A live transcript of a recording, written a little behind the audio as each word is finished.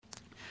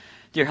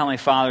Dear Heavenly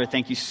Father,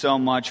 thank you so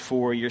much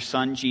for your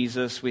Son,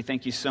 Jesus. We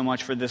thank you so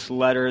much for this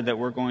letter that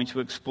we're going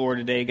to explore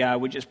today,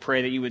 God. We just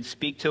pray that you would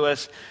speak to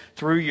us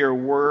through your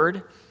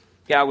word.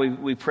 God,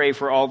 we pray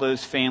for all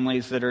those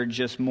families that are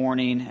just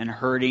mourning and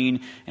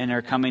hurting and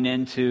are coming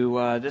into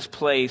this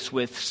place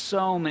with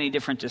so many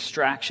different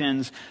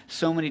distractions,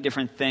 so many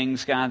different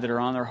things, God, that are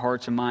on their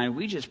hearts and mind.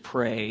 We just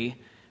pray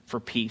for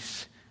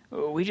peace.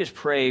 We just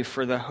pray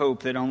for the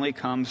hope that only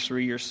comes through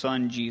your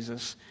Son,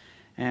 Jesus.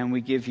 And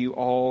we give you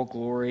all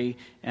glory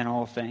and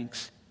all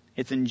thanks.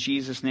 It's in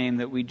Jesus' name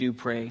that we do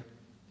pray.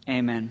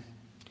 Amen.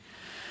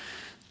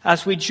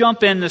 As we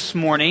jump in this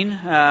morning,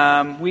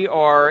 we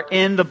are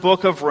in the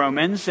book of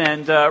Romans,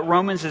 and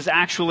Romans is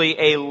actually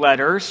a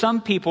letter.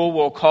 Some people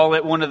will call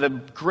it one of the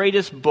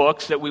greatest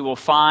books that we will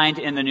find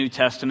in the New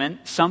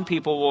Testament. Some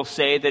people will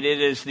say that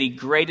it is the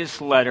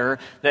greatest letter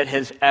that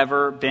has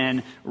ever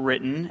been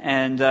written.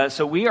 And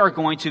so we are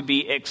going to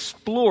be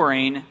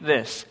exploring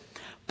this.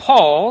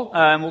 Paul,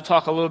 and we'll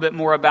talk a little bit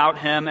more about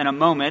him in a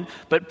moment,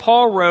 but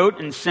Paul wrote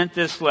and sent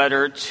this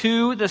letter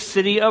to the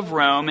city of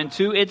Rome and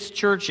to its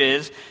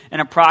churches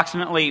in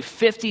approximately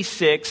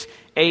 56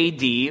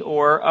 AD,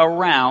 or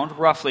around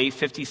roughly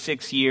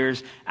 56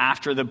 years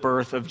after the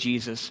birth of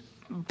Jesus.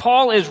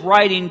 Paul is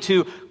writing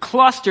to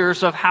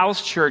clusters of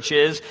house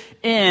churches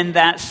in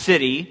that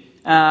city.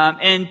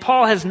 And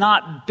Paul has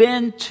not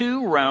been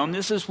to Rome.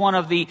 This is one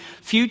of the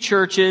few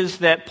churches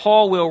that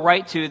Paul will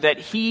write to that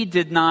he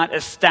did not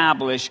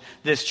establish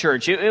this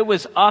church. It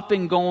was up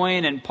and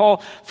going, and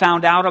Paul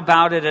found out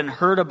about it and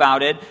heard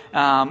about it,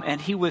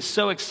 and he was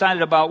so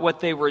excited about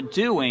what they were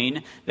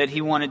doing that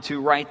he wanted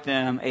to write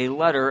them a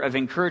letter of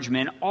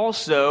encouragement.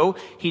 Also,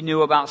 he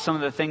knew about some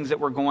of the things that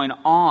were going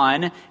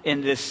on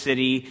in this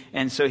city,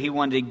 and so he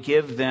wanted to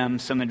give them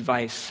some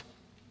advice.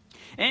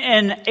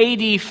 In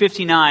AD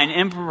 59,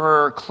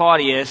 Emperor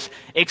Claudius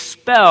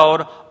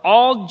expelled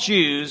all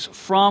Jews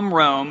from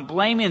Rome,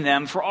 blaming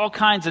them for all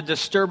kinds of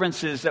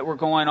disturbances that were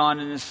going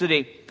on in the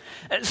city.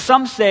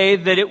 Some say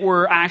that it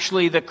were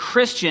actually the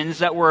Christians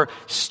that were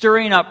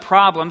stirring up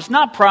problems,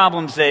 not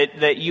problems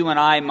that you and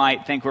I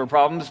might think were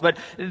problems, but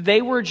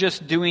they were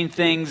just doing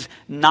things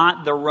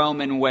not the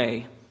Roman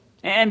way.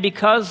 And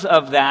because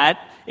of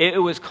that,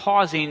 it was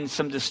causing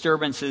some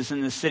disturbances in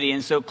the city.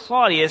 And so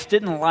Claudius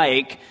didn't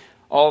like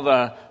all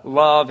the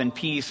love and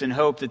peace and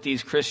hope that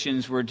these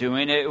Christians were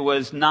doing. It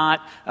was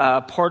not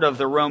part of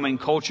the Roman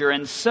culture,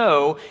 and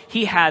so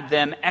he had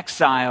them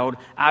exiled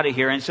out of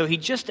here. And so he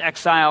just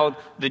exiled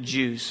the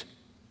Jews.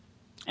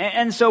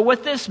 And so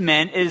what this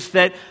meant is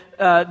that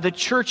the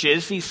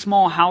churches, these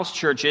small house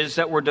churches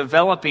that were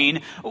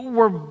developing,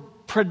 were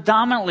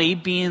predominantly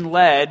being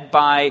led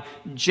by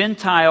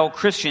Gentile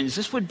Christians.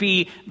 This would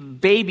be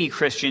baby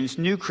Christians,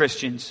 new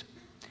Christians.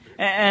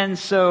 And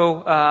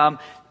so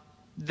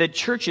the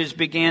churches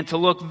began to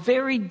look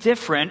very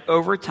different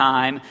over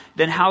time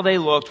than how they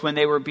looked when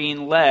they were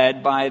being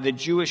led by the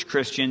Jewish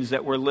Christians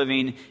that were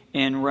living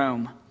in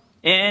Rome.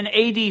 In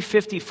AD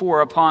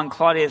 54, upon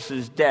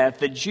Claudius' death,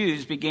 the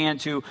Jews began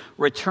to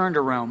return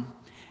to Rome.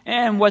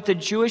 And what the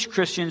Jewish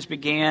Christians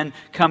began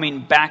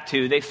coming back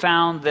to, they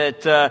found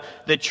that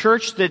the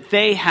church that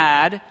they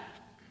had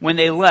when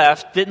they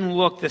left didn't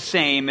look the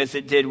same as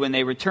it did when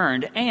they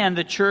returned. And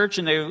the church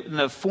and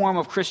the form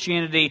of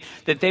Christianity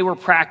that they were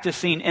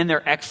practicing in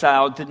their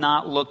exile did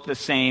not look the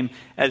same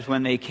as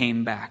when they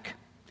came back.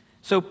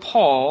 So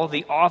Paul,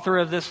 the author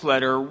of this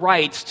letter,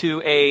 writes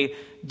to a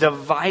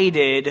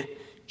divided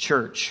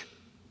church.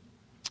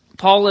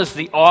 Paul is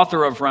the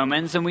author of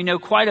Romans, and we know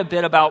quite a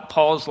bit about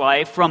Paul's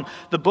life from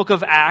the book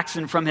of Acts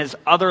and from his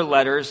other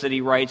letters that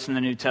he writes in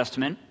the New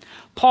Testament.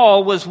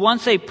 Paul was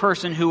once a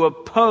person who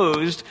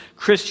opposed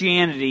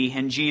Christianity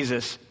and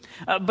Jesus,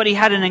 but he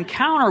had an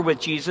encounter with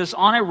Jesus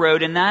on a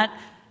road, and that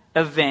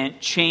event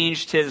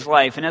changed his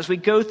life. And as we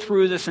go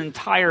through this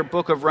entire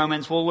book of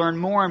Romans, we'll learn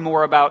more and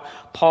more about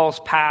Paul's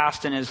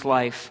past and his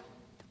life.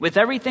 With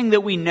everything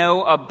that we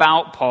know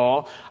about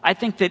Paul, I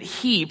think that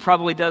he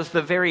probably does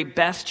the very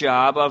best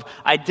job of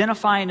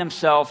identifying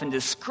himself and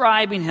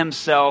describing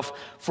himself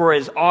for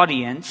his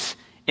audience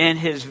in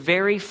his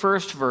very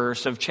first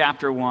verse of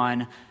chapter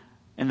 1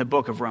 in the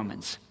book of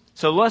Romans.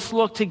 So let's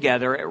look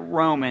together at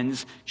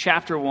Romans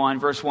chapter 1,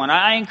 verse 1.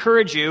 I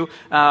encourage you,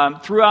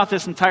 throughout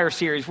this entire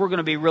series, we're going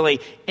to be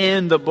really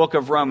in the book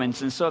of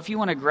Romans. And so if you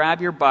want to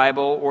grab your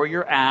Bible or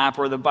your app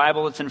or the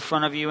Bible that's in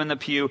front of you in the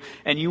pew,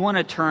 and you want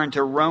to turn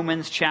to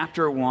Romans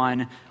chapter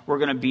 1, we're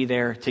going to be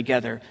there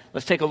together.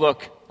 Let's take a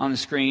look on the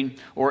screen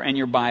or in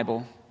your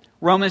Bible.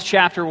 Romans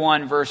chapter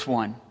 1, verse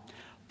 1.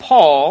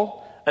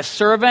 Paul, a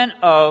servant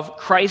of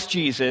Christ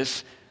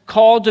Jesus,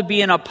 called to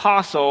be an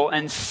apostle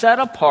and set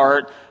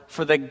apart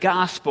for the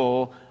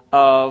gospel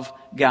of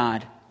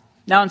God.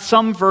 Now, in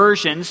some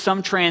versions,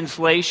 some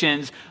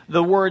translations,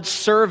 the word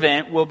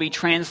servant will be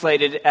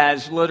translated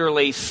as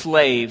literally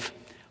slave.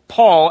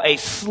 Paul, a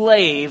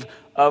slave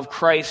of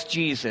Christ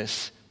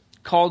Jesus,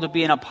 called to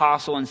be an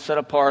apostle and set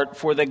apart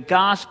for the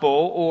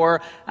gospel,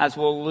 or, as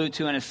we'll allude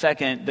to in a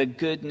second, the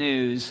good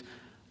news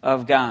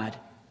of God.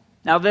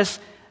 Now, this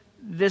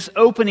this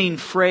opening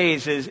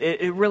phrase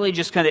it really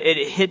just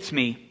it hits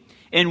me.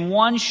 In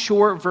one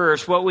short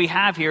verse, what we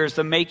have here is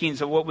the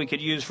makings of what we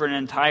could use for an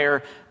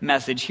entire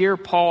message. Here,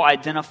 Paul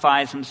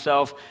identifies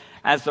himself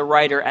as the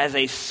writer, as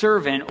a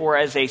servant or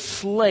as a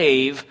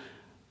slave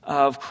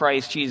of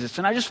Christ Jesus.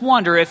 And I just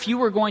wonder, if you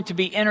were going to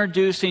be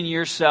introducing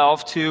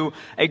yourself to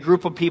a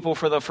group of people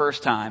for the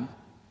first time,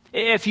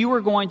 if you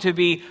were going to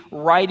be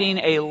writing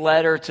a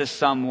letter to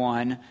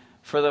someone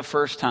for the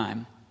first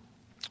time,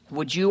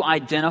 would you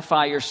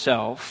identify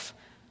yourself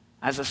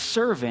as a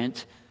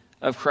servant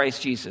of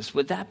Christ Jesus?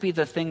 Would that be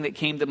the thing that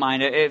came to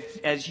mind?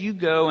 If, as you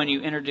go and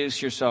you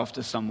introduce yourself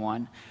to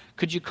someone,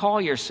 could you call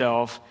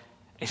yourself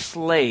a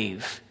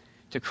slave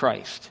to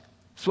Christ?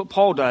 That's what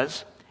Paul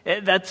does.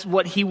 That's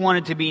what he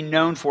wanted to be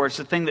known for. It's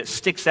the thing that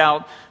sticks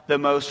out the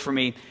most for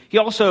me. He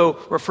also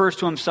refers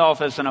to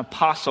himself as an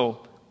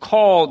apostle,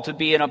 called to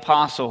be an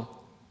apostle.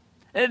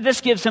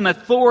 This gives him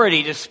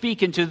authority to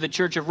speak into the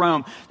Church of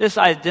Rome. This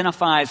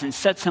identifies and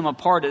sets him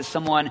apart as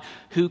someone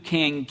who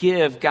can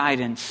give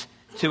guidance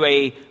to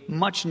a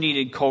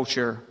much-needed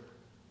culture.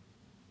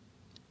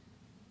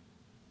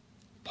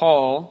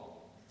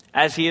 Paul,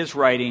 as he is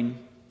writing,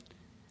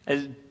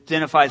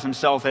 identifies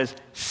himself as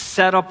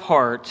set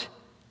apart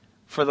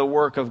for the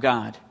work of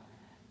God,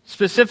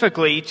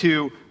 specifically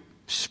to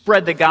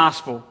spread the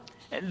gospel.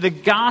 The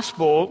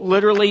gospel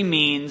literally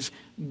means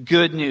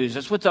good news.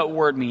 That's what that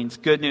word means,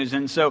 good news.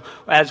 And so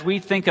as we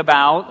think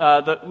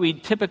about, we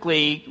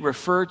typically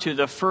refer to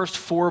the first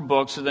 4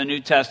 books of the New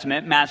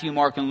Testament, Matthew,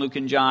 Mark, and Luke,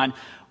 and John.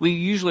 We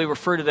usually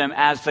refer to them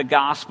as the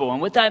gospel.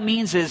 And what that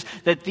means is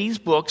that these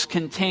books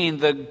contain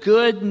the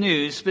good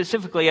news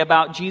specifically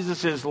about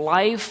Jesus'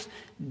 life,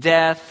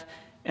 death,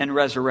 and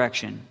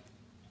resurrection.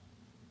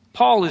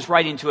 Paul is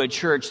writing to a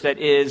church that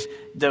is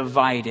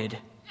divided.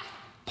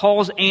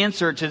 Paul's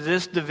answer to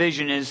this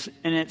division is,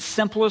 in its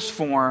simplest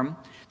form,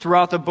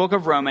 throughout the book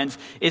of Romans,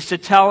 is to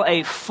tell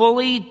a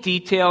fully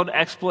detailed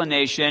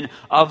explanation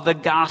of the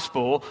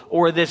gospel,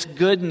 or this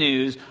good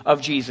news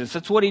of Jesus.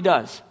 That's what he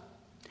does.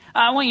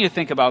 I want you to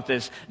think about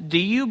this. Do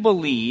you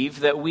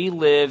believe that we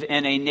live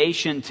in a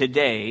nation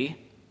today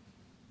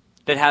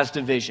that has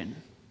division,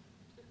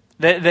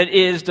 that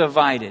is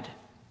divided?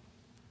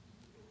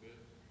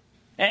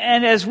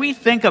 And as we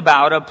think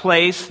about a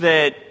place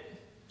that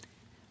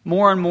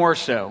more and more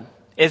so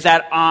is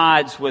at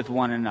odds with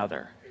one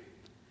another,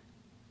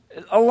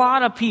 a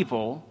lot of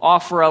people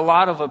offer a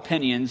lot of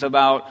opinions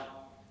about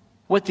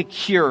what the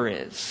cure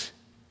is,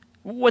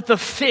 what the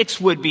fix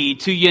would be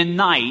to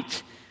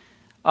unite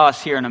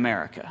us here in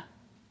America.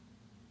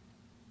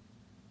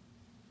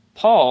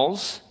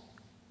 Paul's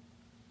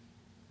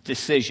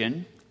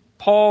decision,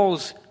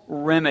 Paul's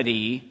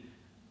remedy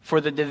for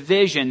the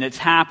division that's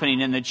happening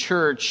in the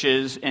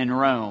churches in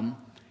Rome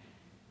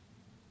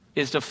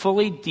is to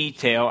fully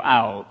detail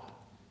out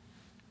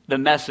the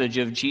message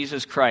of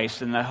Jesus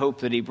Christ and the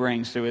hope that he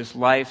brings through his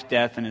life,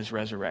 death, and his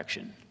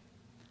resurrection.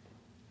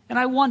 And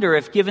I wonder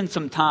if, given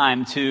some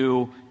time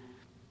to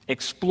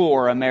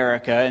explore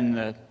America and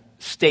the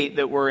state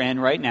that we're in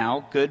right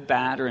now, good,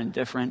 bad, or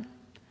indifferent,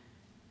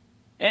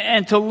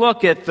 and to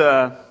look at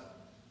the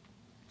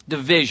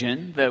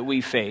division that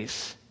we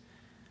face,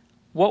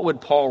 what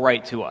would Paul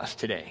write to us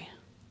today?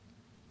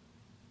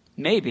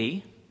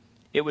 Maybe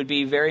it would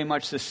be very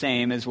much the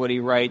same as what he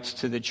writes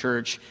to the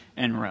church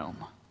in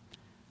Rome.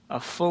 A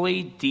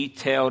fully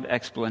detailed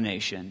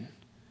explanation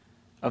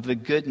of the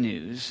good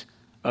news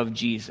of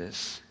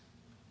Jesus,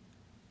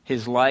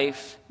 his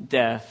life,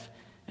 death,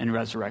 and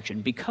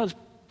resurrection. Because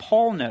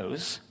Paul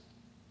knows,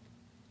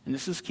 and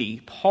this is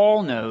key,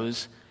 Paul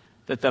knows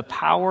that the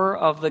power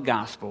of the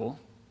gospel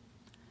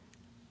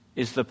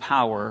is the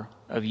power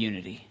of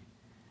unity.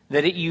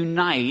 That it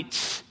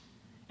unites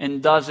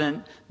and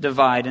doesn't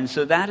divide. And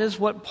so that is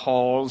what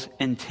Paul's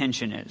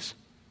intention is.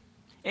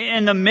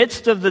 In the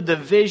midst of the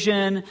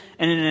division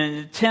and in an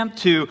attempt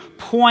to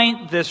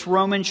point this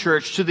Roman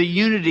church to the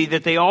unity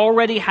that they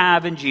already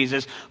have in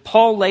Jesus,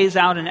 Paul lays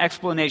out an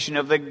explanation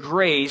of the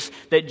grace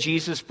that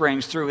Jesus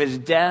brings through his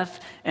death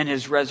and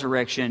his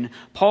resurrection.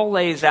 Paul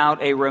lays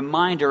out a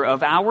reminder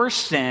of our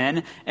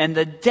sin and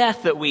the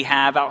death that we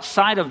have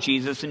outside of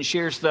Jesus, and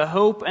shares the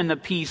hope and the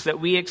peace that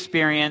we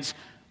experience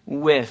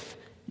with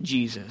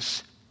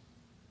Jesus.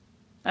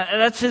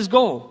 That's his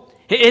goal.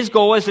 His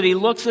goal is that he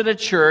looks at a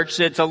church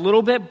that's a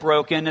little bit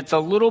broken, it's a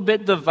little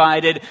bit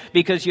divided,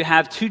 because you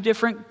have 2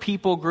 different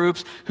people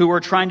groups who are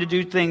trying to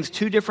do things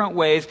 2 different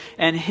ways,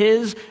 and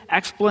his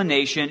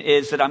explanation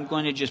is that I'm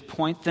going to just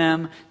point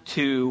them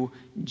to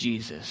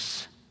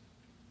Jesus.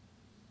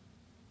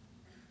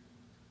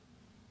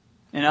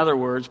 In other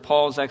words,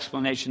 Paul's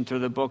explanation through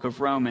the book of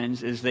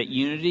Romans is that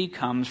unity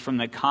comes from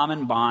the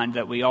common bond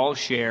that we all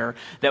share,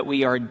 that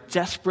we are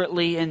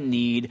desperately in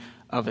need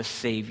of a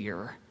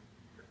Savior.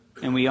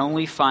 And we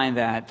only find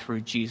that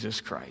through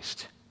Jesus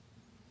Christ.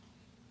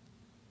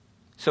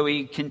 So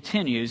he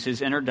continues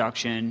his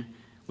introduction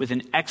with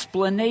an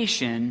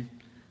explanation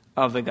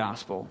of the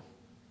gospel.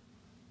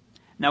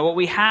 Now, what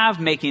we have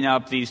making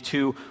up these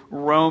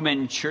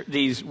Roman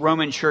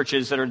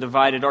churches that are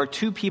divided are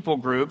two people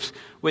groups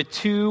with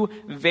two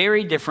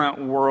very different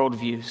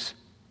worldviews.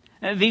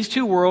 And these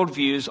two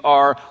worldviews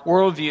are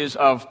worldviews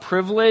of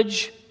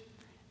privilege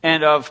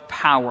and of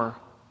power.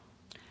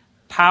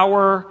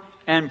 Power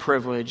and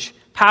privilege.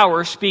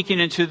 Power, speaking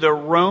into the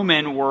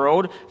Roman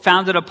world,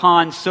 founded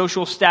upon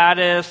social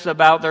status,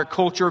 about their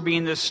culture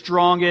being the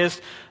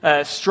strongest,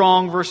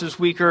 strong versus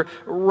weaker.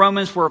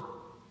 Romans were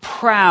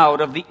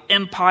proud of the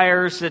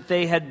empires that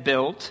they had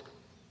built.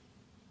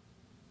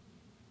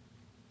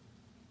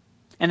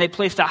 And they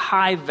placed a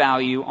high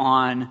value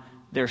on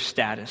their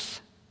status.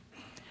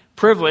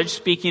 Privilege,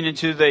 speaking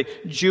into the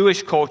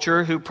Jewish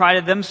culture, who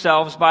prided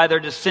themselves by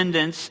their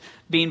descendants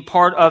being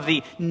part of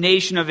the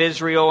nation of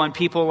Israel and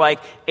people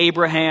like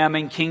Abraham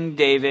and King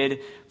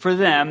David. For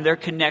them, their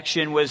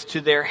connection was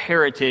to their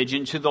heritage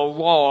and to the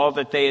law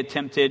that they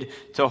attempted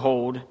to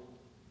hold.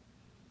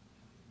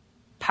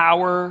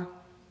 Power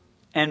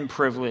and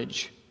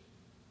privilege.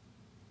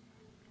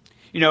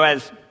 You know,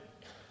 as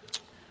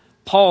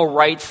Paul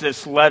writes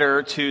this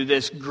letter to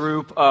this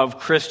group of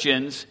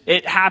Christians,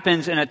 it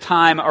happens in a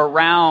time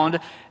around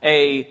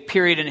a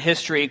period in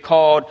history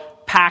called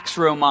Pax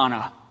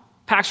Romana.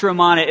 Pax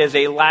Romana is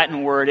a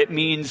Latin word. It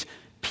means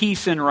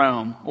peace in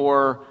Rome,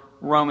 or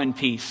Roman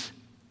peace.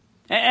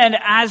 And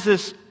as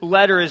this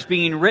letter is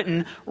being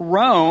written,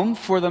 Rome,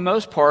 for the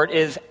most part,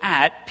 is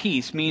at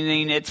peace,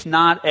 meaning it's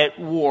not at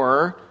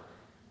war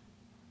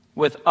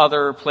with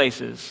other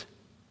places.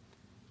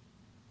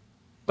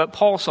 But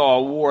Paul saw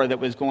a war that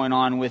was going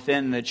on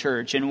within the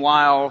church. And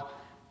while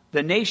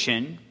the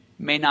nation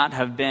may not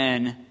have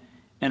been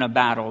in a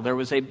battle, there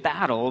was a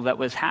battle that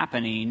was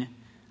happening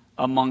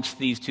amongst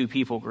these two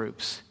people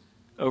groups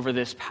over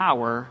this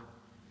power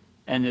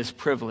and this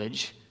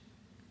privilege.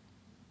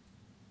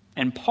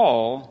 And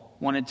Paul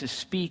wanted to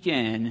speak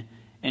in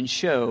and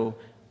show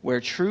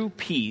where true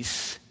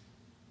peace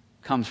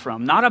comes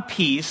from. Not a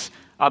peace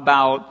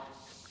about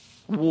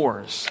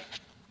wars,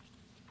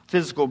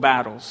 physical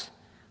battles,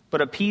 but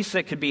a peace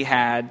that could be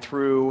had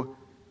through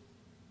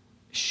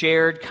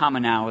shared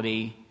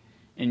commonality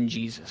in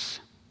Jesus.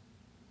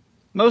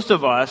 Most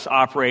of us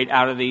operate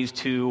out of these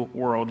two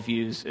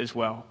worldviews as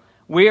well.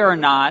 We are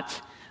not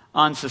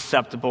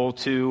unsusceptible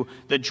to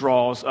the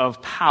draws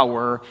of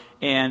power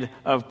and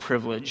of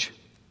privilege.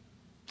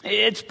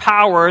 It's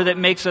power that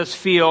makes us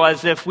feel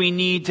as if we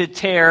need to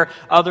tear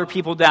other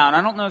people down.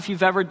 I don't know if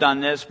you've ever done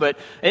this, but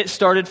it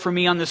started for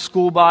me on the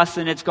school bus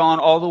and it's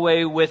gone all the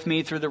way with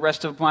me through the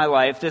rest of my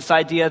life. This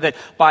idea that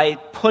by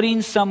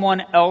putting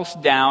someone else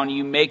down,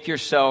 you make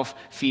yourself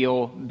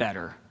feel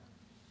better.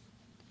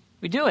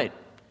 We do it.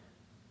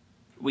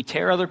 We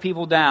tear other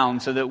people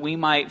down so that we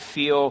might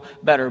feel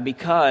better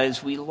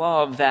because we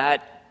love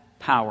that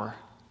power.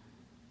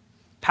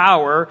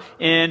 Power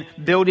in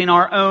building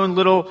our own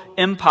little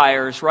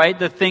empires, right?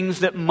 The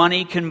things that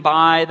money can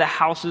buy, the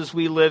houses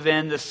we live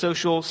in, the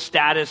social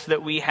status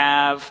that we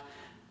have,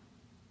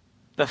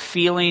 the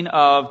feeling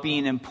of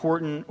being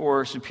important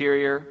or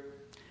superior.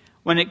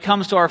 When it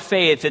comes to our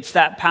faith, it's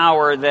that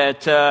power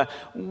that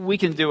we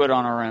can do it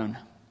on our own.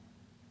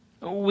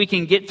 We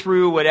can get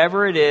through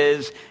whatever it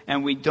is,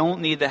 and we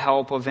don't need the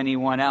help of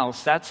anyone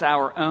else. That's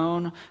our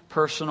own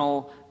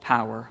personal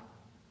power.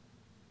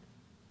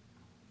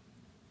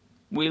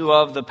 We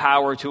love the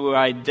power to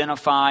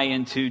identify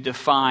and to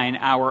define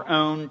our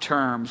own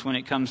terms when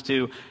it comes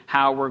to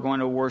how we're going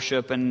to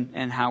worship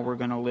and how we're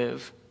going to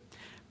live.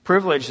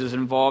 Privilege is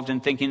involved in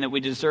thinking that we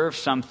deserve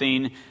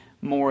something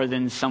more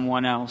than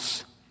someone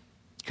else.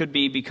 Could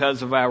be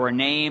because of our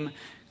name,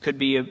 could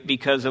be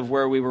because of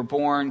where we were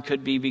born,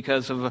 could be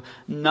because of a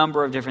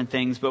number of different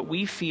things, but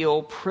we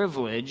feel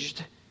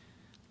privileged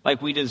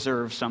like we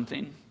deserve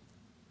something.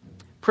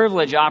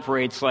 Privilege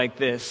operates like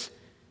this.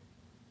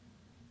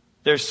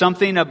 There's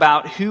something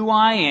about who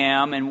I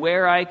am and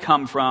where I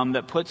come from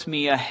that puts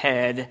me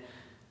ahead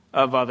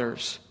of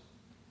others.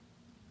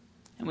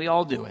 And we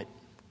all do it.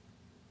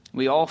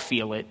 We all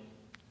feel it.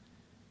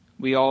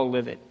 We all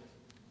live it.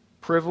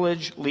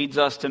 Privilege leads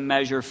us to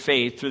measure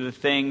faith through the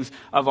things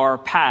of our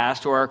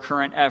past or our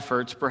current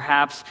efforts.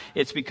 Perhaps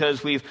it's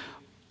because we've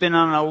been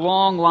on a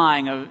long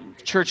line of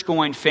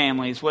church-going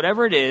families.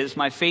 Whatever it is,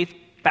 my faith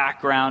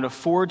background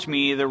affords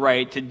me the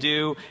right to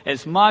do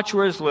as much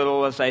or as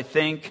little as I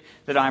think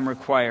that I'm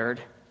required.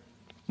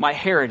 My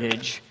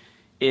heritage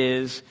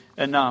is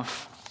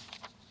enough.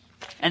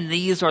 And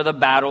these are the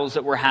battles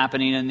that were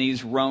happening in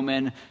these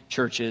Roman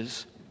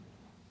churches.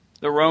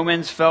 The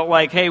Romans felt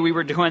like, hey, we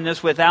were doing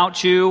this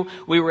without you.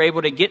 We were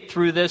able to get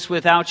through this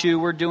without you.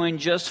 We're doing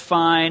just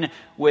fine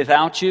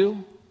without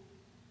you.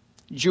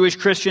 Jewish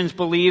Christians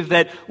believe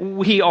that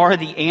we are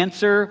the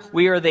answer.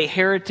 We are the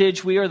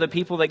heritage. We are the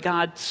people that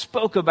God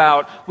spoke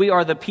about. We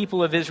are the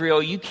people of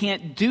Israel. You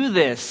can't do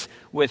this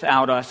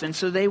without us. And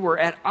so they were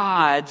at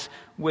odds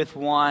with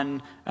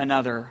one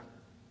another.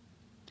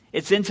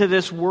 It's into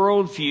this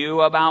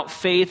worldview about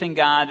faith in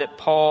God that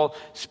Paul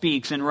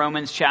speaks in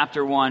Romans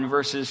chapter 1,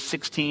 verses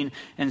 16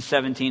 and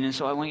 17. And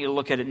so I want you to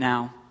look at it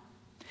now.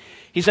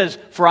 He says,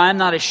 "For I am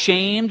not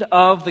ashamed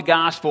of the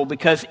gospel,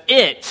 because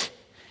it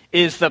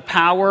is the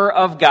power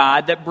of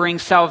God that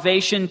brings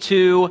salvation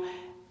to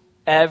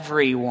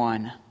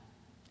everyone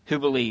who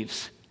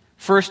believes,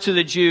 first to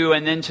the Jew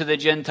and then to the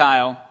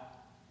Gentile."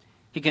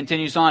 He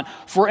continues on,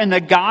 "For in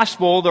the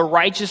gospel the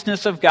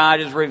righteousness of God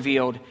is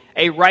revealed,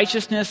 a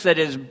righteousness that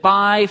is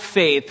by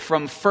faith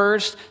from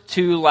first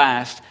to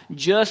last,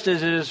 just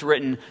as it is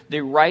written,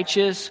 the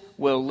righteous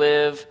will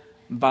live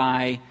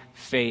by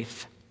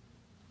faith."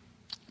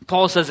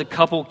 Paul says a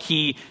couple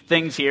key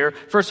things here.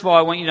 First of all,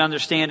 I want you to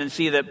understand and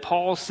see that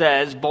Paul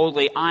says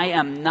boldly, "I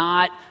am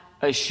not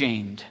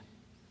ashamed."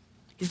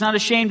 He's not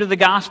ashamed of the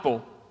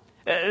gospel.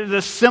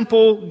 The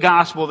simple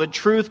gospel, the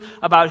truth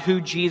about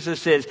who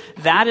Jesus is,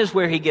 that is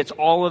where he gets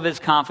all of his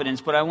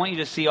confidence. But I want you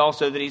to see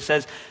also that he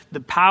says the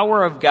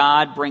power of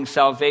God brings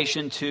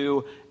salvation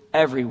to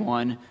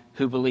everyone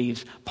who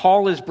believes.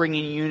 Paul is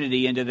bringing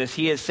unity into this.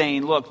 He is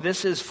saying, look,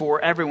 this is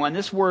for everyone.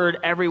 This word,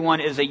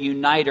 everyone, is a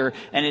uniter,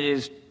 and it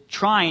is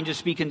trying to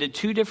speak into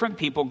two different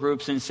people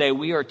groups and say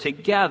we are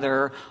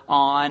together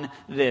on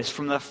this.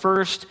 From the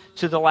first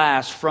to the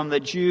last, from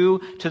the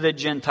Jew to the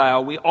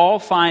Gentile, we all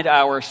find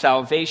our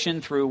salvation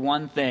through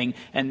one thing,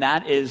 and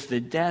that is the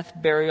death,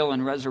 burial,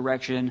 and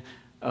resurrection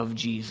of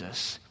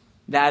Jesus.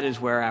 That is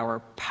where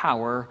our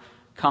power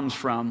comes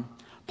from.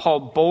 Paul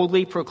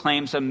boldly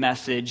proclaims a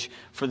message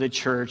for the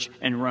church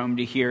in Rome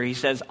to hear. He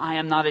says, "I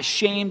am not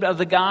ashamed of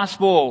the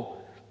gospel,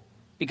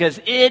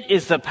 because it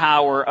is the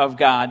power of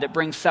God that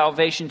brings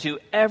salvation to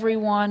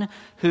everyone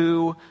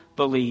who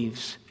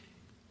believes."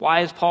 Why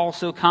is Paul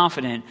so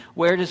confident?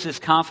 Where does this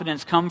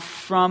confidence come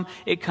from?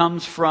 It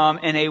comes from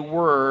in a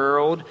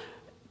world,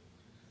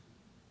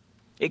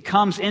 it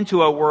comes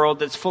into a world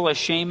that's full of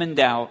shame and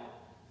doubt.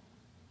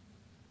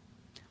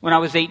 When I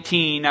was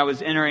 18, I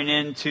was entering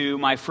into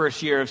my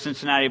first year of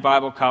Cincinnati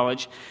Bible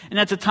College. And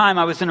at the time,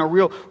 I was in a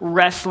real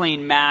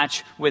wrestling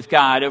match with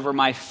God over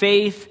my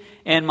faith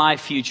and my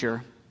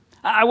future.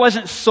 I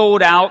wasn't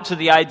sold out to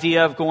the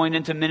idea of going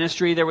into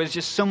ministry. There was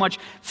just so much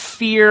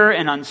fear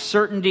and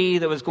uncertainty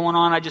that was going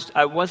on.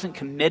 I wasn't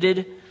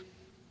committed.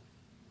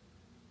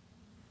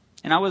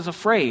 And I was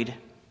afraid.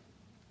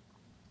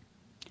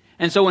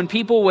 And so when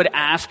people would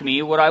ask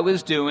me what I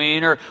was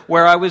doing or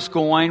where I was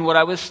going, what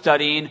I was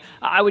studying,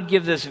 I would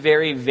give this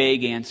very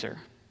vague answer.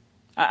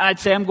 I'd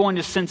say I'm going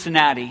to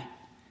Cincinnati,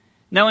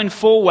 knowing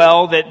full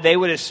well that they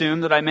would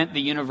assume that I meant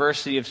the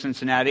University of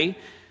Cincinnati,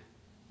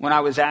 when I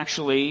was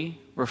actually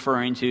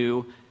referring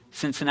to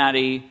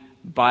Cincinnati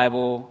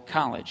Bible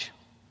College.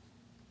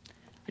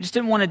 I just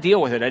didn't want to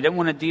deal with it. I didn't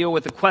want to deal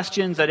with the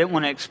questions. I didn't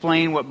want to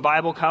explain what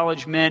Bible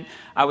college meant.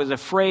 I was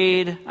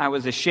afraid. I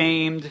was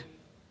ashamed.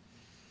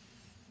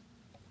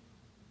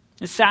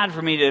 It's sad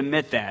for me to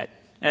admit that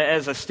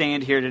as I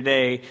stand here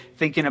today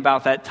thinking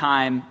about that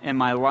time in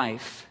my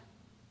life.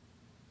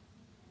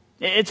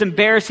 It's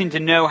embarrassing to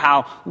know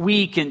how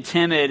weak and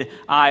timid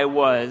I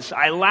was.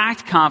 I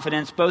lacked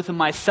confidence both in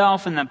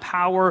myself and the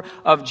power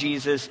of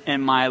Jesus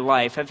in my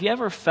life. Have you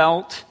ever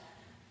felt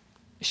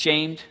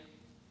ashamed?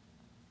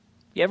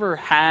 You ever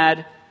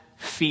had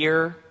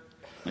fear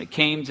when it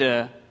came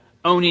to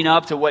owning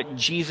up to what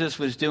Jesus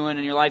was doing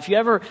in your life? You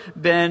ever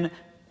been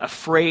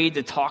afraid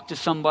to talk to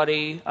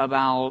somebody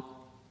about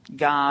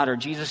God or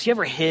Jesus? You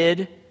ever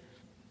hid?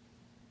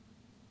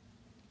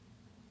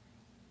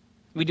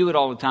 We do it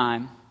all the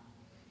time.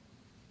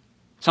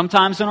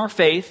 Sometimes in our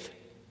faith.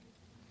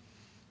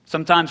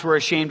 Sometimes we're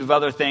ashamed of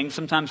other things.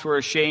 Sometimes we're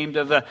ashamed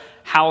of the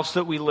house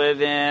that we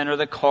live in or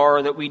the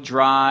car that we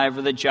drive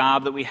or the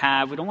job that we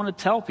have. We don't want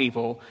to tell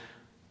people.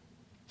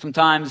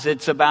 Sometimes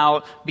it's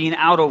about being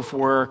out of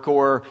work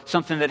or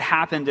something that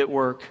happened at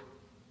work.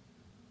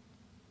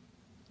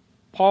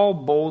 Paul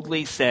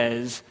boldly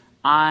says,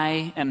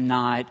 "I am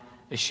not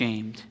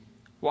ashamed."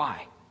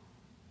 Why?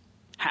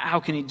 How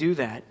can he do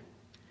that?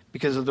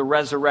 Because of the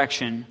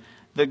resurrection,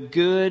 the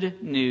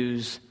good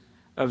news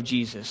of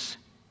Jesus.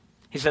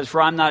 He says,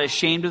 "For I'm not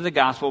ashamed of the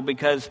gospel,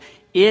 because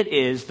it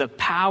is the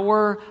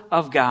power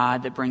of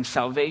God that brings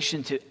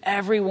salvation to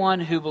everyone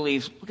who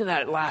believes." Look at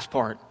that last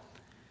part.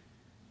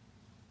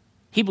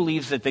 He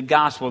believes that the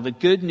gospel, the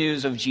good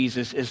news of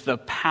Jesus, is the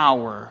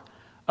power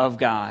of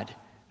God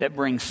that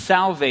brings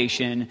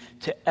salvation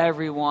to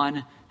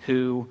everyone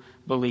who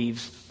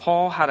believes.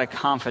 Paul had a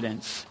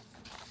confidence.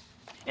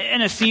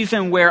 In a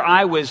season where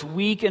I was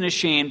weak and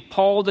ashamed,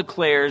 Paul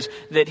declares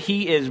that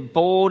he is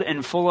bold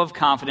and full of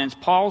confidence.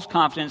 Paul's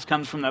confidence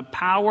comes from the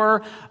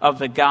power of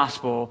the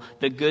gospel,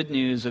 the good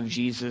news of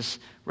Jesus'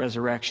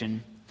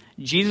 resurrection.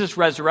 Jesus'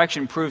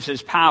 resurrection proves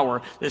his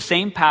power, the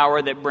same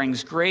power that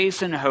brings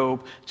grace and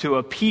hope to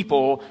a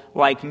people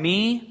like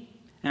me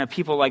and a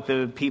people like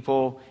the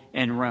people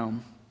in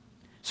Rome.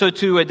 So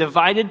to a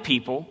divided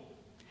people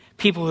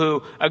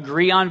who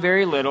agree on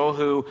very little,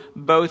 who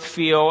both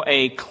feel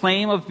a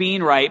claim of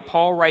being right,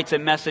 Paul writes a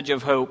message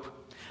of hope,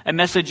 a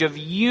message of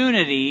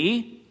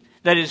unity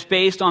that is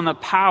based on the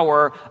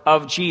power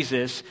of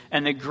Jesus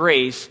and the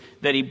grace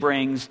that he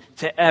brings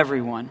to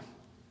everyone.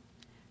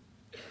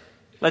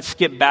 let's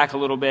skip back a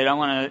little bit. I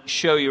want to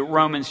show you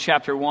Romans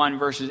chapter 1,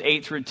 verses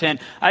 8 through 10.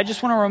 I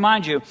just want to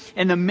remind you,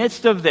 in the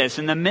midst of this,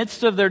 in the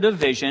midst of their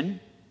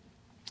division,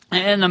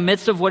 in the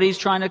midst of what he's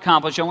trying to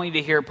accomplish, I want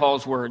you to hear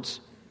Paul's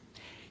words.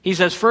 He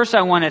says, "First,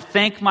 I want to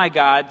thank my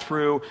God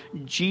through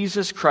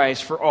Jesus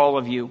Christ for all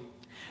of you,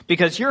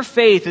 because your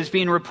faith is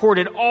being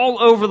reported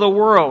all over the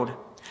world.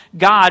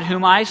 God,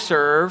 whom I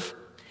serve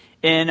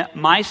in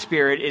my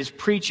spirit, is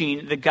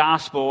preaching the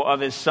gospel of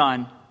his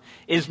Son,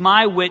 is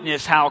my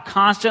witness how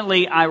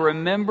constantly I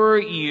remember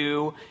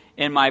you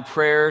in my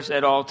prayers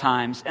at all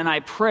times. And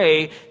I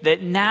pray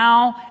that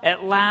now,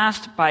 at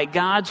last, by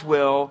God's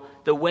will,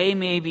 the way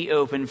may be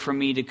open for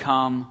me to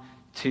come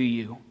to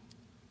you."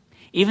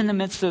 Even in the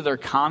midst of their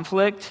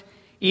conflict,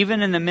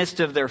 even in the midst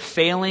of their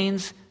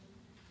failings,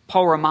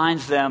 Paul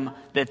reminds them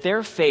that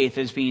their faith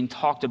is being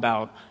talked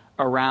about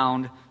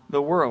around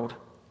the world.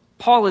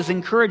 Paul is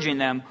encouraging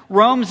them.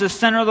 Rome's the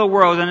center of the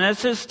world, and at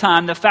this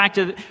time, the fact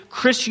that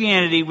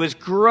Christianity was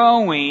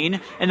growing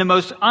in the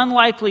most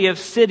unlikely of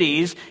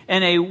cities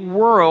in a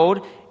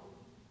world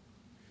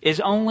is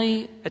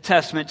only a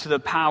testament to the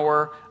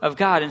power of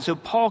God. And so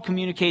Paul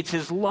communicates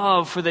his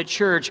love for the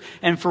church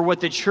and for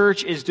what the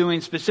church is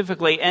doing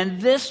specifically, and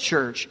this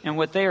church and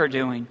what they are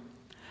doing.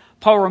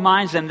 Paul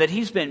reminds them that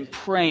he's been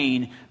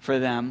praying for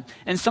them.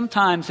 And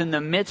sometimes in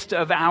the midst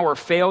of our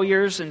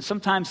failures, and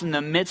sometimes in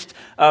the midst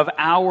of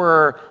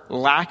our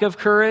lack of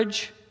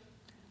courage,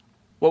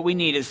 what we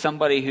need is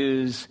somebody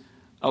who's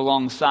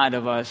alongside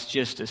of us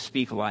just to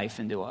speak life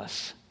into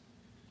us.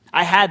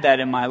 I had that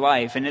in my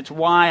life, and it's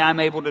why I'm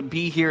able to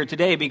be here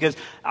today, because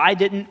I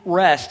didn't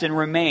rest and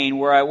remain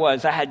where I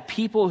was. I had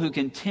people who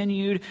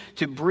continued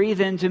to breathe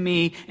into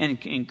me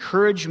and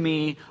encourage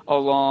me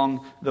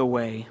along the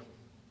way.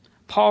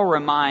 Paul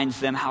reminds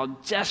them how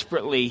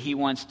desperately he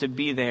wants to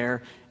be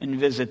there and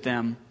visit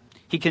them.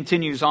 He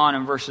continues on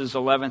in verses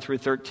 11 through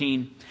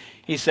 13.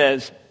 He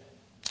says,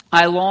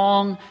 "I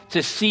long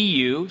to see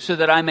you so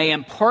that I may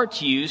impart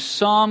to you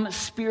some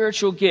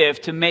spiritual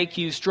gift to make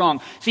you strong."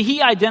 See,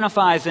 he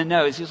identifies and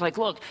knows. He's like,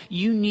 look,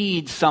 you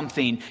need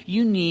something.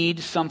 You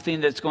need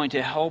something that's going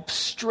to help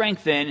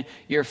strengthen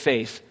your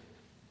faith.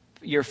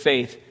 Your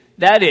faith.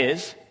 That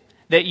is,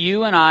 that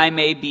you and I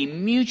may be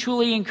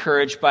mutually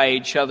encouraged by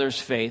each other's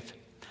faith.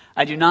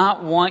 I do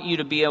not want you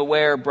to be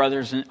unaware,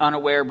 brothers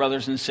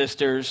and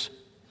sisters,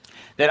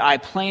 that I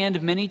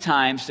planned many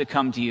times to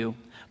come to you,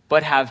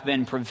 but have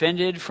been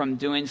prevented from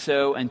doing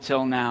so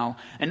until now,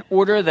 in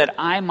order that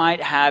I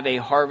might have a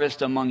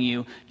harvest among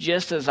you,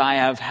 just as I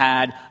have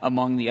had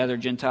among the other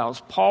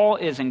Gentiles. Paul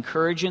is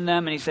encouraging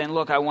them, and he's saying,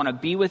 look, I want to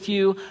be with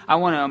you. I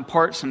want to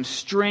impart some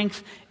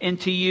strength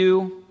into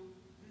you.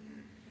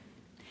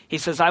 He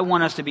says, I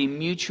want us to be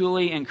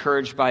mutually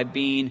encouraged by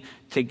being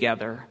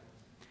together.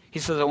 He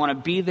says, I want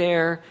to be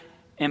there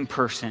in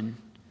person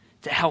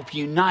to help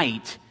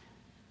unite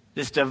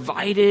this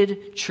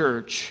divided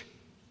church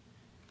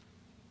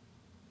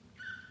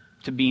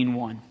to being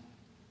one.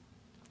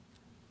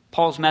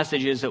 Paul's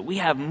message is that we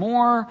have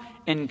more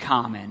in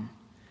common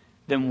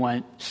than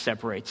what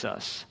separates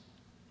us.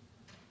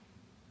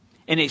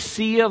 In a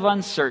sea of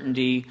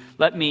uncertainty,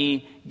 let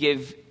me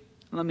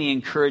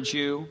encourage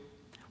you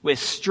with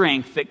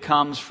strength that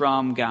comes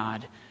from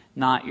God,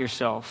 not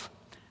yourself.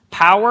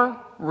 Power,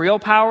 real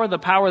power, the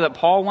power that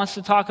Paul wants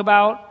to talk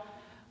about,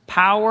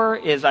 power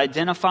is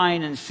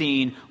identifying and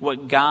seeing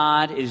what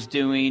God is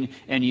doing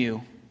in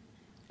you.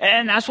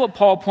 And that's what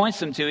Paul points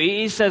them to.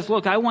 He says,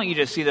 look, I want you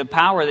to see the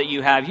power that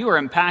you have. You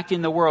are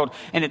impacting the world.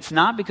 And it's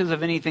not because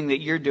of anything that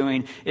you're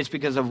doing. It's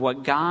because of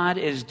what God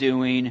is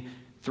doing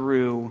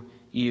through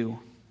you.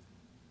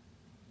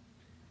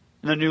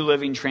 In the New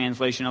Living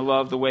Translation, I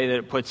love the way that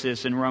it puts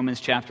this in Romans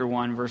chapter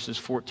 1, verses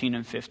 14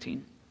 and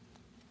 15.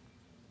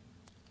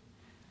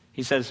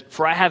 He says,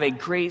 "For I have a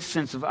great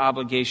sense of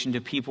obligation to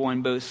people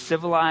in both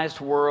civilized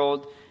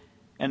world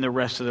and the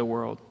rest of the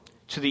world,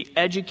 to the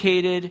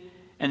educated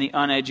and the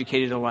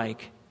uneducated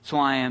alike. So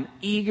I am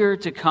eager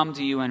to come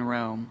to you in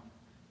Rome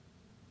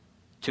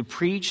to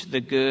preach the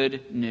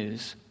good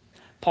news."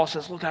 Paul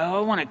says, look, I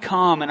want to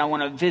come and I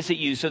want to visit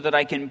you so that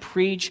I can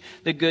preach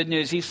the good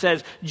news. He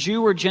says,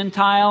 Jew or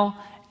Gentile,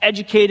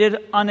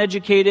 educated,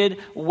 uneducated,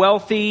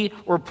 wealthy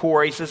or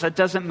poor. He says, that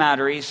doesn't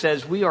matter. He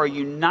says, we are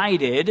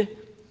united,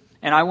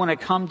 and I want to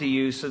come to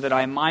you so that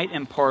I might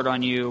impart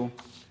on you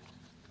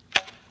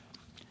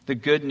the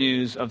good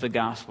news of the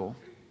gospel.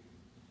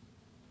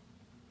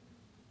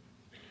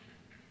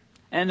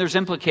 And there's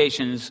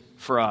implications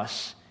for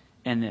us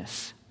in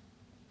this.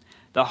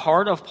 The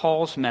heart of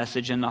Paul's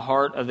message and the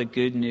heart of the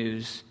good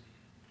news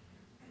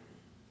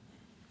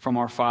from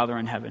our Father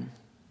in heaven.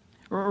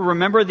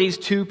 Remember these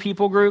two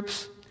people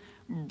groups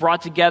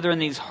brought together in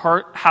these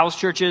house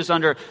churches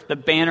under the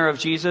banner of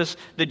Jesus?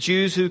 The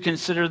Jews who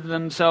considered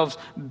themselves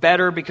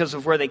better because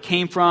of where they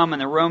came from, and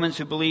the Romans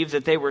who believed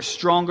that they were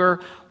stronger.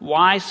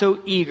 Why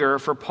so eager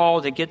for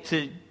Paul to get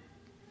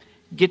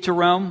to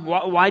Rome?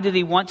 Why did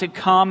he want to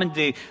come and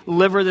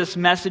deliver this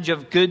message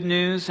of good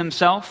news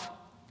himself?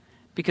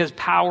 Because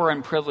power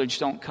and privilege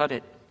don't cut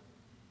it.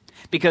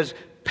 Because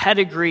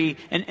pedigree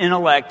and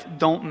intellect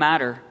don't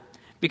matter,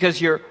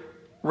 because your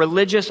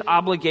religious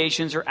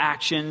obligations or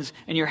actions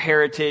and your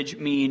heritage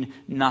mean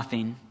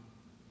nothing.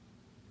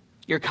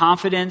 Your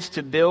confidence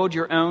to build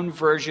your own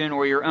version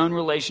or your own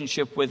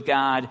relationship with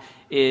God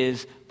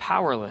is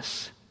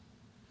powerless.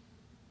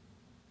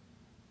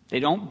 They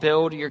don't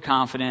build your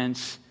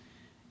confidence,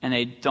 and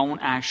they don't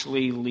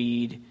actually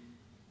lead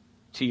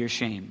to your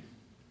shame.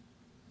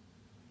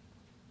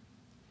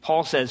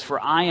 Paul says, "For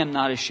I am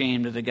not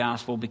ashamed of the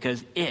gospel,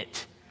 because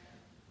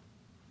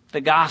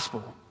the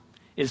gospel,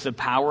 is the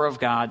power of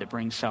God that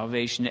brings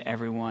salvation to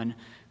everyone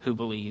who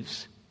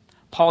believes."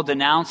 Paul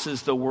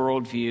denounces the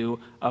worldview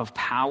of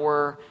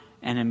power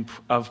and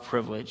of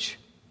privilege.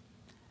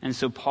 And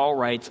so Paul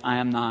writes, "I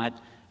am not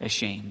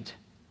ashamed."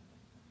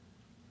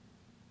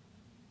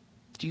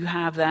 Do you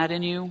have that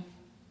in you?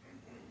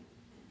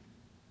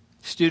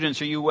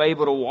 Students, are you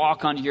able to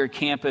walk onto your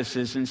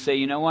campuses and say,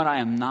 "You know what? I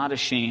am not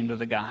ashamed of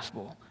the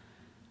gospel.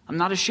 I'm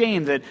not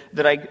ashamed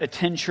that I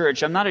attend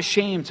church. I'm not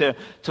ashamed to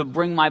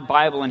bring my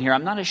Bible in here.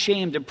 I'm not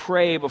ashamed to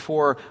pray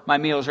before my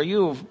meals." Are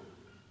you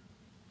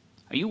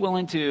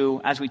willing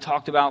to, as we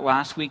talked about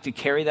last week, to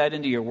carry that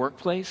into your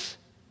workplace?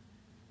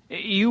 Are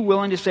you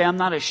willing to say, "I'm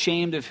not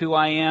ashamed of who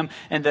I am,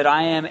 and that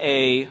I am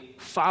a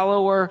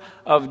follower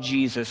of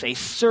Jesus, a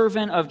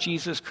servant of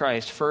Jesus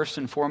Christ, first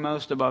and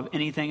foremost above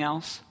anything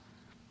else"?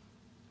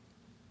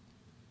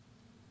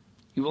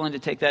 You willing to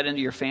take that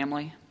into your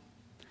family?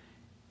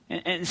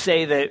 And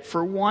say that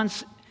for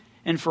once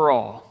and for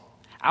all,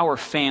 our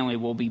family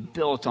will be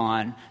built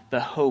on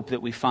the hope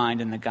that we find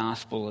in the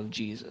gospel of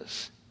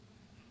Jesus.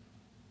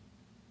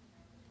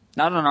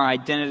 Not on our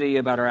identity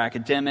about our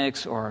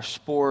academics or our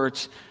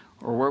sports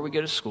or where we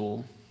go to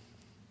school,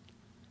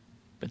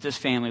 but this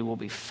family will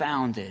be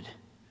founded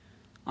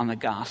on the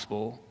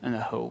gospel and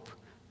the hope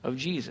of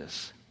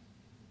Jesus.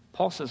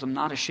 Paul says, "I'm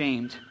not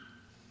ashamed."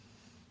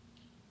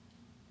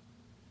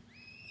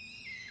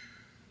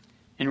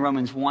 In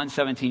Romans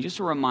 1:17, just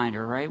a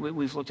reminder, right?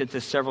 We've looked at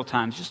this several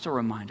times, just a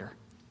reminder.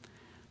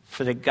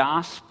 For in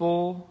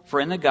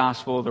the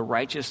gospel, the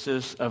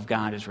righteousness of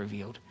God is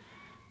revealed.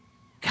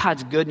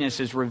 God's goodness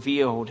is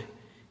revealed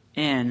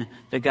in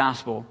the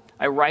gospel.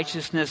 A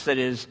righteousness that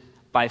is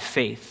by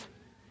faith,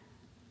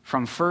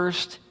 from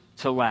first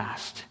to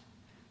last.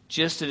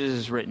 Just as it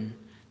is written,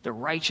 the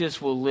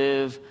righteous will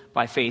live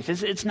by faith.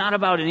 It's not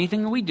about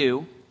anything that we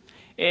do.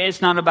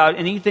 It's not about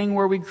anything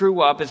where we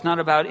grew up. It's not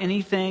about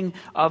anything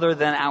other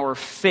than our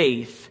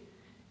faith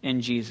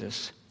in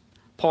Jesus.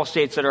 Paul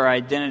states that our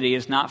identity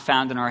is not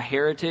found in our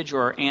heritage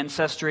or our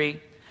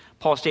ancestry.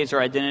 Paul states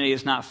our identity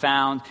is not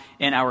found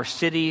in our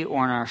city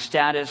or in our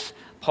status.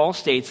 Paul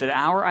states that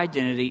our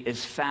identity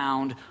is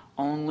found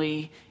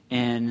only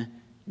in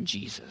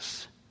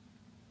Jesus.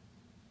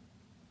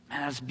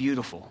 And that's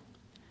beautiful.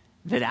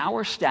 That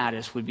our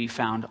status would be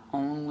found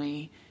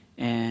only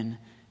in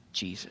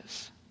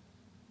Jesus.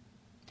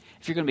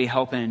 If you're going to be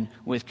helping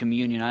with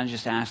communion, I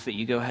just ask that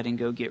you go ahead and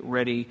go get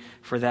ready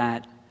for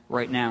that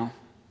right now.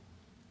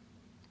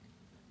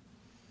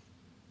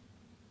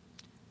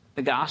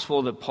 The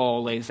gospel that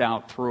Paul lays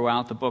out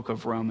throughout the book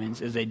of Romans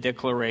is a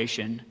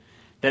declaration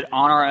that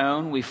on our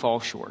own we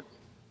fall short,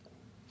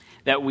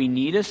 that we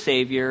need a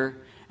Savior,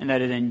 and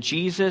that in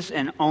Jesus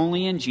and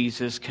only in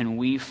Jesus can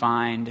we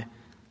find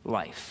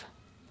life.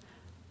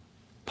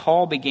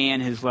 Paul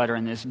began his letter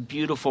in this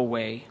beautiful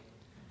way,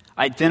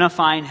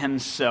 identifying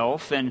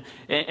himself and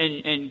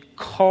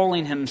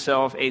calling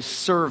himself a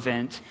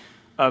servant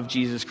of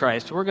Jesus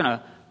Christ. We're going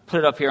to put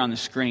it up here on the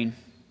screen.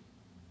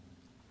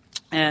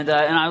 And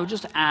I would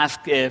just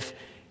ask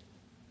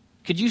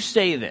could you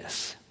say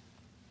this?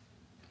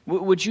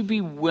 Would you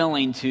be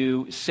willing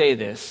to say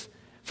this?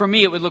 For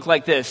me, it would look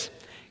like this.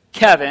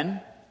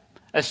 Kevin,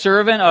 a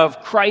servant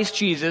of Christ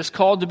Jesus,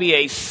 called to be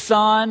a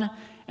son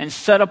and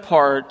set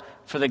apart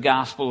for the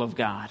gospel of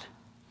God.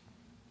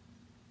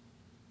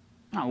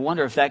 I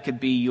wonder if that could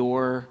be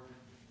your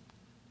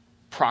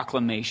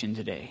proclamation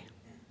today.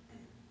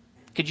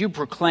 Could you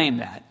proclaim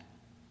that?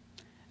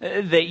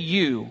 That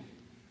you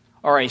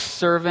are a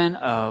servant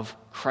of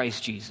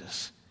Christ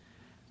Jesus,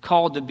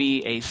 called to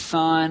be a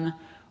son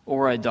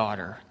or a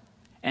daughter,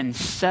 and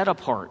set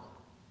apart.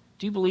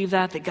 Do you believe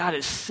that? That God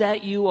has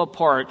set you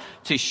apart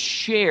to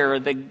share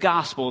the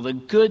gospel, the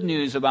good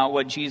news about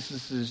what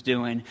Jesus is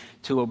doing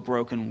to a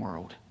broken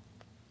world.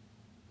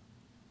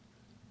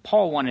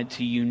 Paul wanted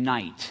to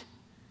unite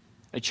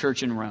a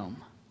church in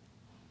Rome.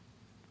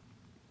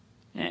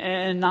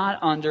 And not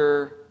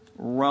under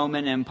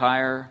Roman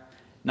Empire.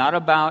 Not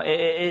about,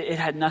 it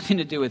had nothing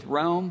to do with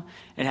Rome.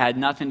 It had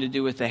nothing to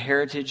do with the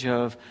heritage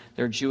of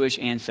their Jewish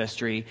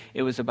ancestry.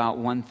 It was about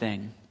one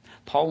thing.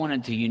 Paul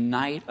wanted to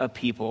unite a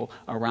people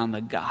around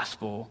the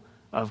gospel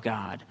of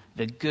God.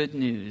 The good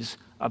news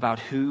about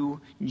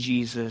who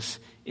Jesus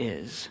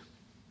is.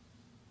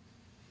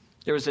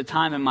 There was a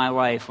time in my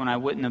life when I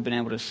wouldn't have been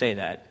able to say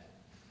that.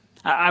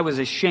 I was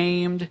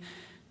ashamed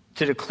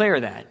to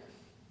declare that.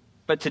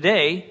 But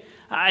today,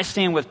 I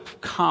stand with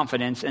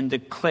confidence and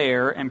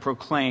declare and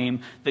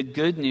proclaim the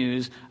good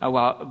news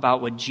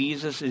about what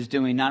Jesus is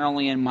doing, not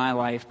only in my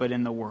life, but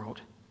in the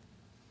world.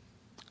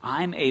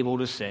 I'm able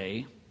to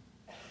say,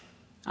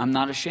 I'm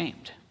not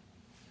ashamed.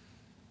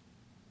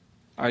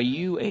 Are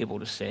you able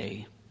to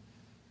say,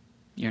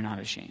 you're not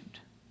ashamed?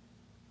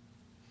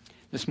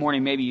 This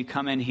morning, maybe you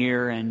come in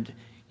here and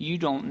you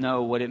don't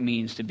know what it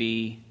means to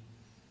be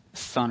a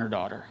son or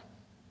daughter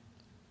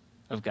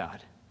of God.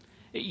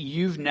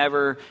 You've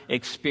never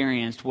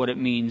experienced what it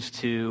means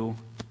to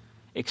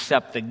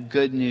accept the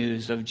good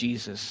news of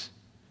Jesus.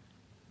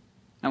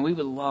 And we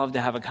would love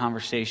to have a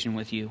conversation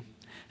with you.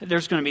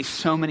 There's going to be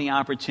so many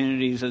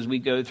opportunities as we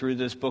go through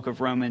this book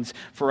of Romans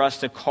for us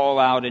to call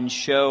out and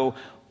show,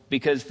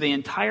 because the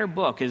entire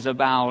book is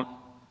about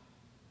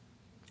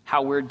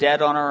how we're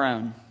dead on our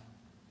own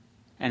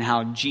and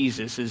how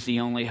Jesus is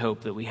the only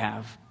hope that we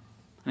have.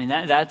 I mean,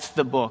 that's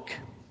the book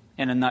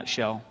in a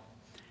nutshell.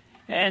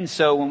 And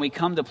so when we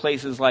come to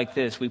places like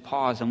this, we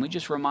pause and we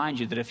just remind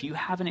you that if you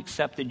haven't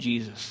accepted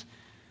Jesus,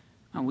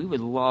 we would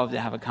love to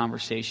have a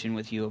conversation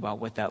with you about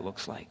what that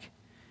looks like.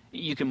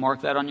 You can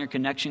mark that on your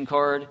connection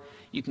card.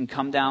 You can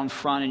come down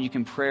front and you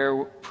can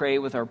pray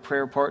with our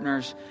prayer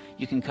partners.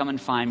 You can come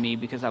and find me,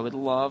 because I would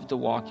love to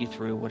walk you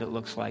through what it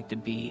looks like to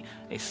be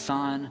a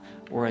son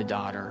or a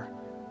daughter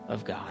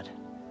of God.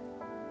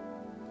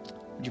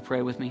 Would you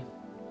pray with me?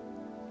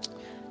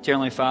 Dear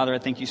Heavenly Father, I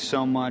thank you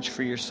so much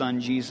for your son,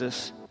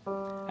 Jesus.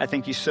 I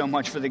thank you so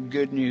much for the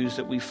good news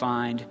that we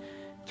find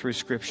through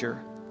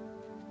Scripture,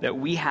 that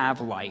we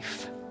have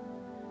life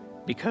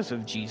because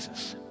of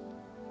Jesus.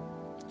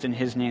 It's in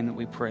his name that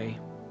we pray.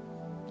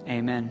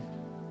 Amen.